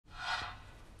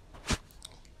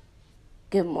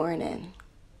Good morning.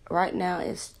 Right now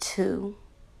it's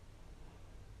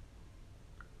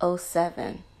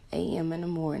 2:07 a.m. in the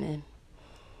morning.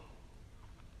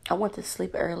 I went to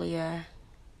sleep earlier.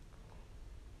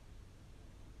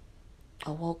 I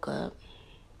woke up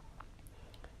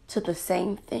to the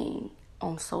same thing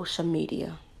on social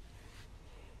media.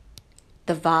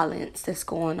 The violence that's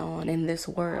going on in this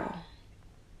world.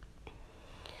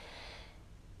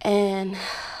 And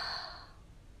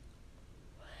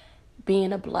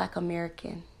being a Black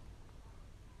American,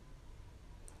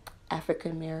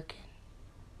 African American,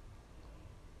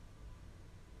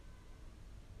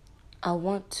 I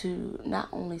want to not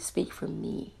only speak for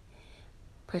me,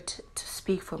 but to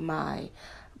speak for my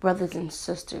brothers and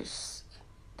sisters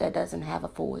that doesn't have a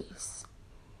voice.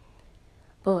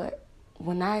 But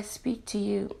when I speak to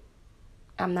you,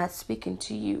 I'm not speaking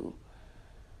to you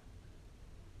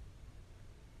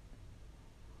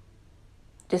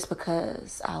just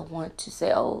because I want to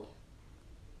say, oh,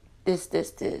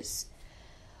 this.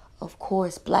 Of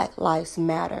course, Black lives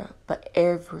matter, but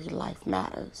every life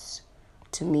matters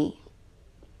to me.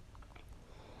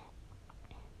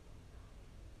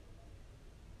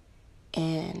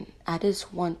 And I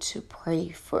just want to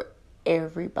pray for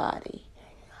everybody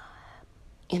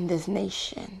in this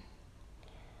nation.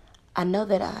 I know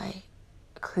that I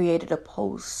created a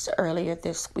post earlier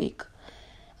this week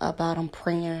about I'm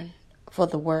praying for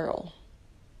the world.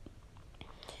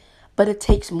 But it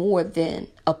takes more than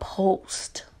a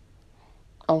post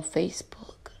on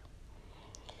Facebook,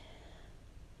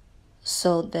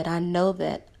 so that I know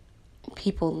that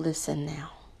people listen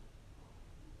now.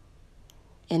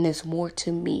 And there's more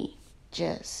to me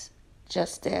just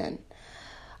than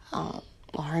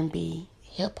R&B,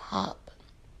 hip hop,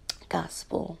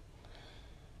 gospel.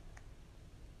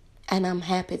 And I'm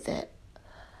happy that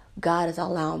God has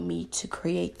allowed me to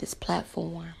create this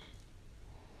platform.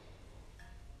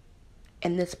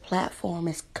 And this platform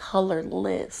is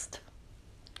colorless,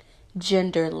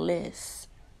 genderless.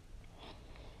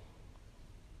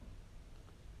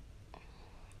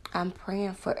 I'm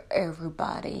praying for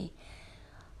everybody.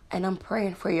 And I'm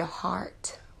praying for your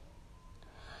heart.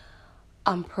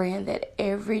 I'm praying that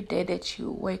every day that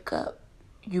you wake up,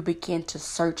 you begin to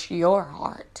search your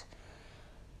heart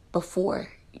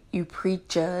before you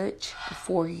prejudge,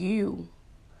 before you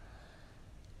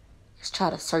just try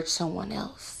to search someone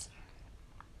else.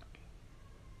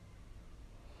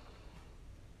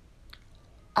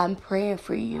 I'm praying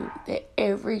for you that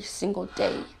every single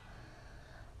day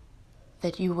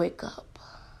that you wake up,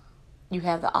 you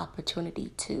have the opportunity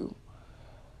to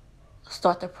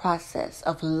start the process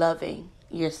of loving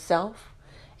yourself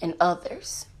and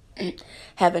others,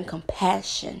 having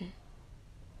compassion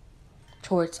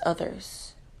towards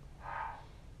others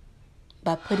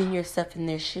by putting yourself in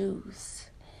their shoes.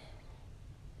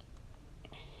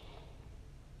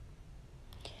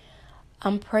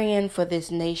 I'm praying for this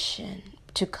nation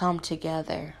to come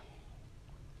together,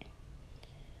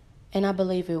 and I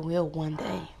believe it will one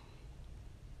day.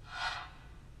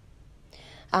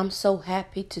 I'm so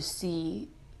happy to see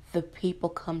the people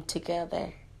come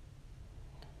together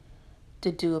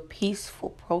to do a peaceful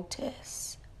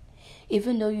protest.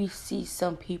 Even though you see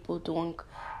some people doing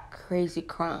crazy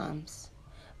crimes,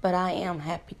 but I am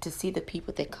happy to see the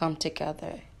people that come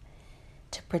together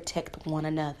to protect one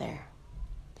another.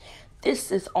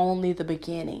 This is only the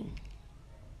beginning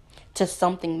to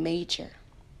something major,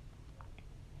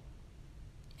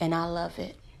 and I love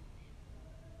it.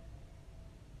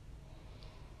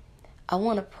 I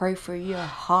want to pray for your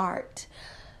heart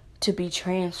to be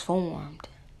transformed.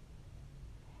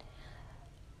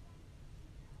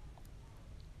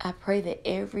 I pray that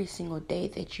every single day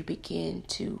that you begin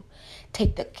to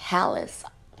take the callous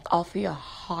off of your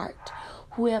heart,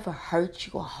 whoever hurt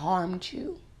you or harmed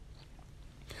you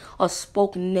or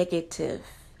spoke negative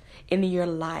in your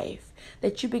life,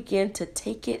 that you begin to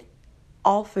take it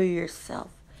off of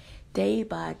yourself. Day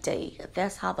by day.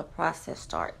 That's how the process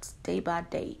starts. Day by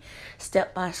day.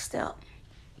 Step by step.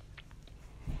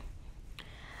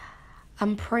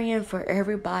 I'm praying for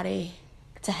everybody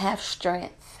to have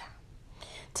strength.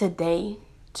 Today,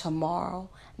 tomorrow,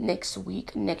 next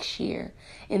week, next year,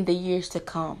 in the years to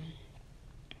come.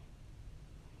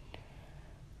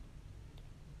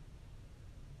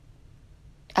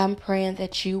 I'm praying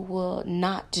that you will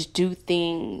not just do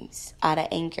things out of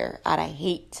anger, out of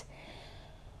hate.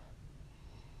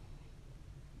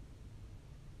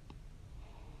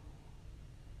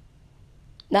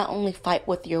 Not only fight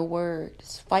with your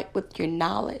words, fight with your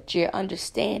knowledge, your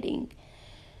understanding,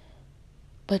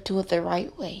 but do it the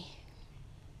right way.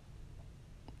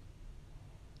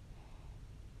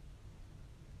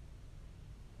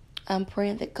 I'm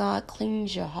praying that God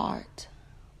cleans your heart.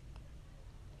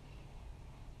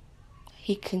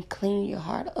 He can clean your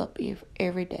heart up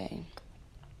every day.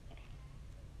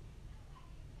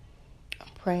 I'm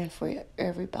praying for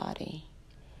everybody.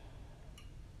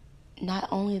 Not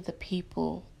only the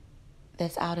people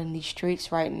that's out in these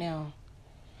streets right now.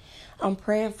 I'm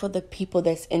praying for the people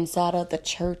that's inside of the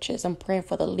churches. I'm praying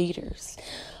for the leaders.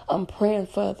 I'm praying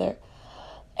for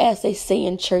as they say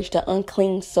in church, the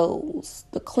unclean souls,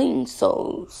 the clean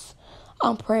souls.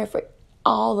 I'm praying for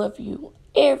all of you,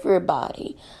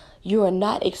 everybody. You are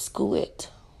not excluded.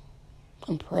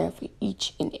 I'm praying for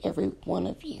each and every one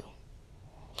of you.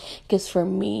 Because for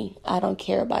me, I don't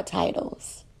care about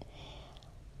titles.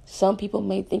 Some people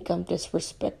may think I'm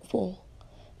disrespectful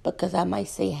because I might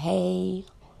say, hey,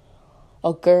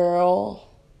 or girl.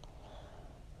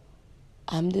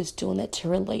 I'm just doing it to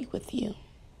relate with you.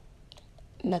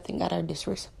 Nothing out of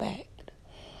disrespect.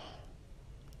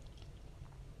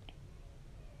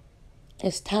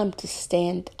 It's time to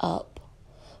stand up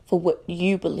for what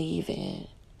you believe in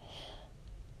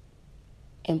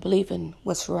and believe in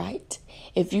what's right.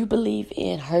 If you believe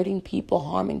in hurting people,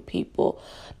 harming people,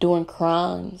 doing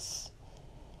crimes,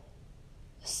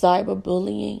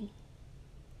 cyberbullying,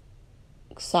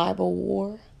 cyber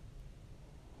war,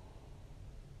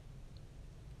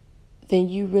 then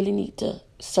you really need to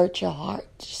search your heart,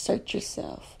 search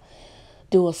yourself,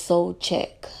 do a soul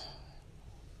check.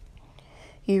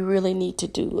 You really need to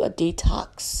do a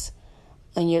detox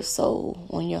on your soul,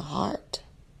 on your heart.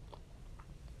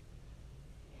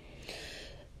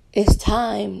 It's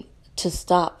time to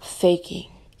stop faking.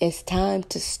 It's time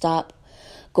to stop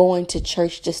going to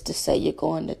church just to say you're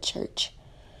going to church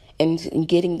and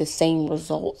getting the same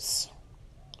results.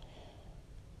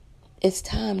 It's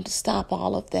time to stop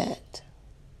all of that.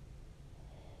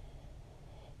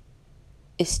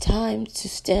 It's time to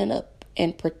stand up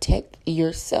and protect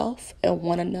yourself and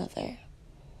one another.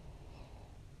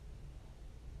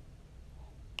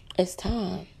 It's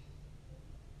time.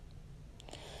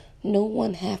 No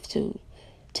one have to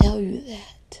tell you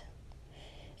that.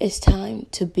 It's time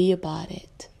to be about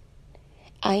it.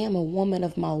 I am a woman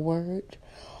of my word,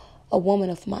 a woman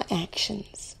of my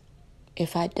actions.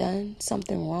 If I done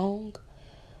something wrong,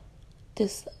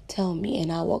 just tell me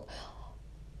and I will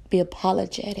be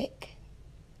apologetic.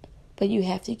 But you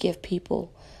have to give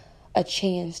people a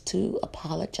chance to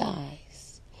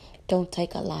apologize. Don't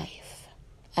take a life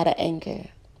out of anger,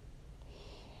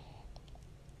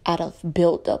 out of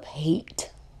built up hate.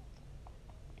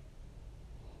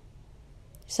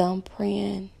 So I'm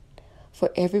praying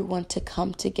for everyone to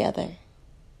come together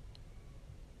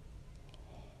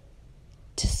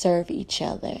to serve each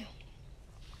other.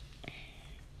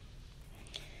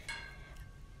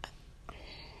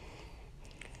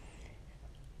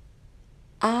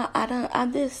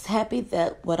 I'm just happy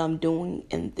that what I'm doing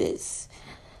in this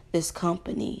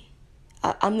company.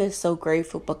 I'm just so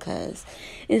grateful because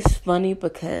it's funny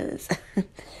because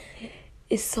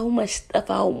it's so much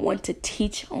stuff I want to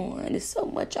teach on. It's so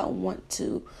much I want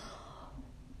to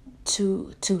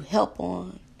help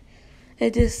on.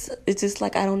 It's just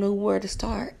like I don't know where to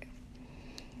start.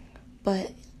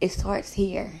 But it starts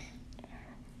here.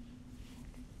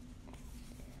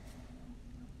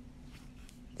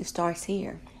 It starts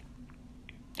here.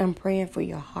 I'm praying for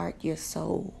your heart, your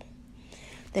soul,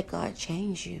 that God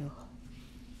change you.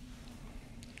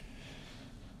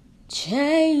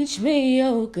 Change me,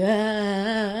 oh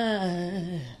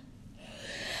God.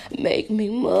 Make me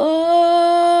more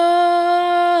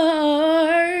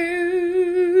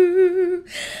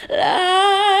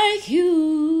like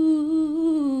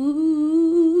you.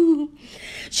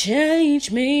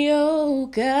 Change me, oh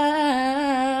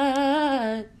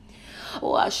God.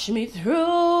 Wash me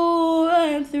through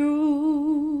and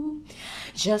through.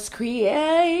 Just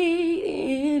create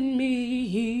in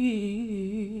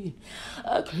me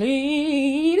a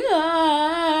clean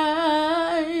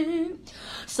heart,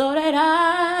 so that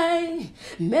I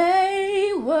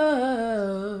may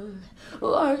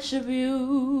worship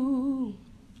you.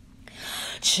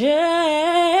 Change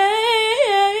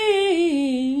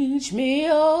me,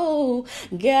 oh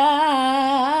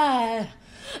God.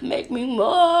 Make me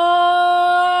more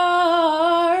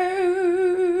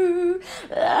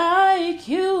like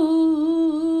you.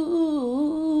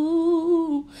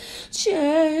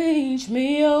 Change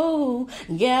me, oh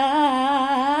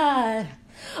God.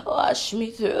 Wash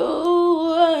me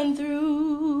through and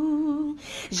through.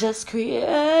 Just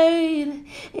create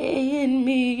in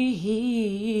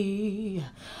me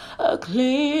a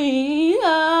clean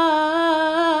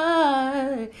heart,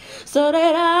 so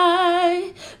that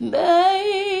I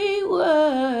may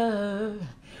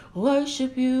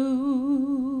worship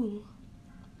you.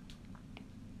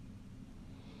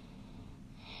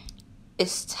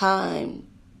 it's time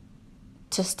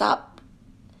to stop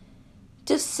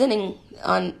just sending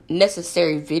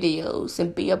unnecessary videos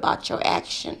and be about your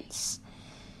actions.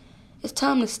 It's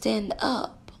time to stand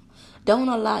up. Don't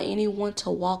allow anyone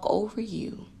to walk over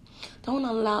you. Don't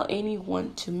allow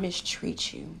anyone to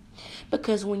mistreat you.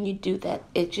 Because when you do that,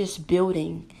 it's just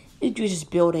building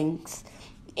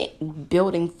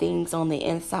things on the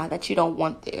inside that you don't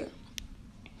want there.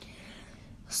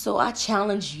 So I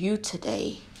challenge you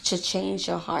today to change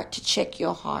your heart, to check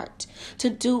your heart,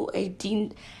 to do an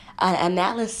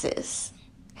analysis,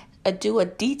 do a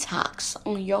detox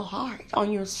on your heart,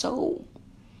 on your soul.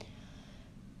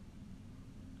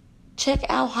 Check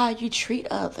out how you treat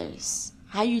others,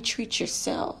 how you treat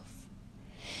yourself.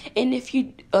 And if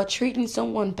you are treating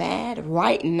someone bad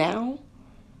right now,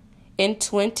 in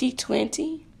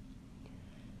 2020,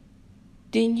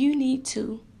 then you need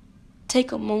to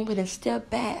take a moment and step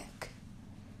back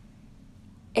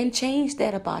and change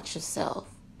that about yourself.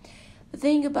 The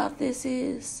thing about this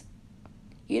is,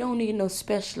 you don't need no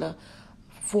special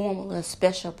formula,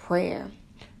 special prayer,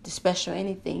 the special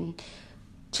anything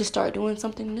to start doing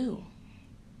something new.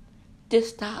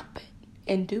 Just stop it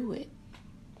and do it.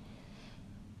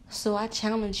 So I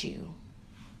challenge you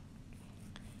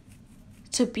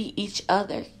to be each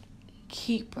other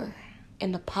keeper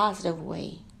in a positive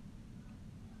way.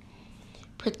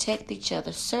 Protect each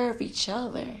other, serve each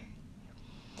other.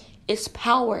 It's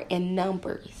power in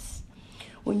numbers.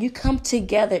 When you come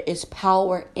together, it's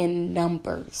power in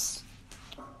numbers.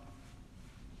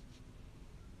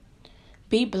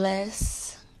 Be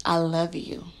blessed. I love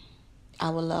you. I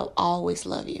will always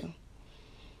love you.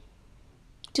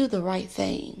 Do the right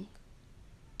thing.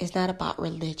 It's not about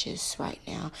religious right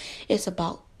now. It's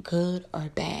about good or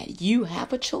bad. You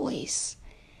have a choice.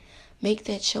 Make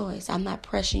that choice. I'm not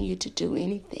pressuring you to do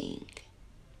anything.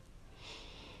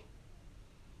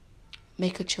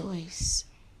 Make a choice.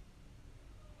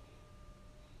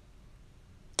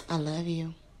 I love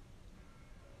you.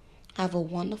 Have a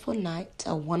wonderful night,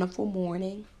 a wonderful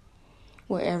morning,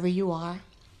 wherever you are.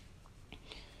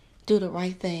 Do the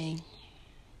right thing.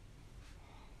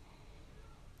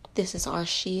 This is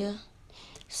Arshia,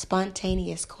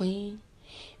 Spontaneous Queen.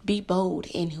 Be bold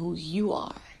in who you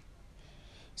are.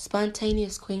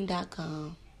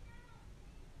 SpontaneousQueen.com.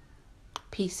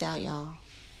 Peace out, y'all.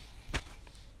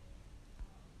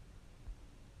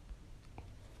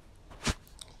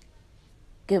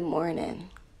 Good morning.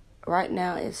 Right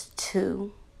now it's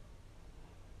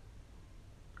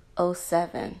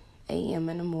 2:07 a.m.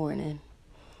 in the morning.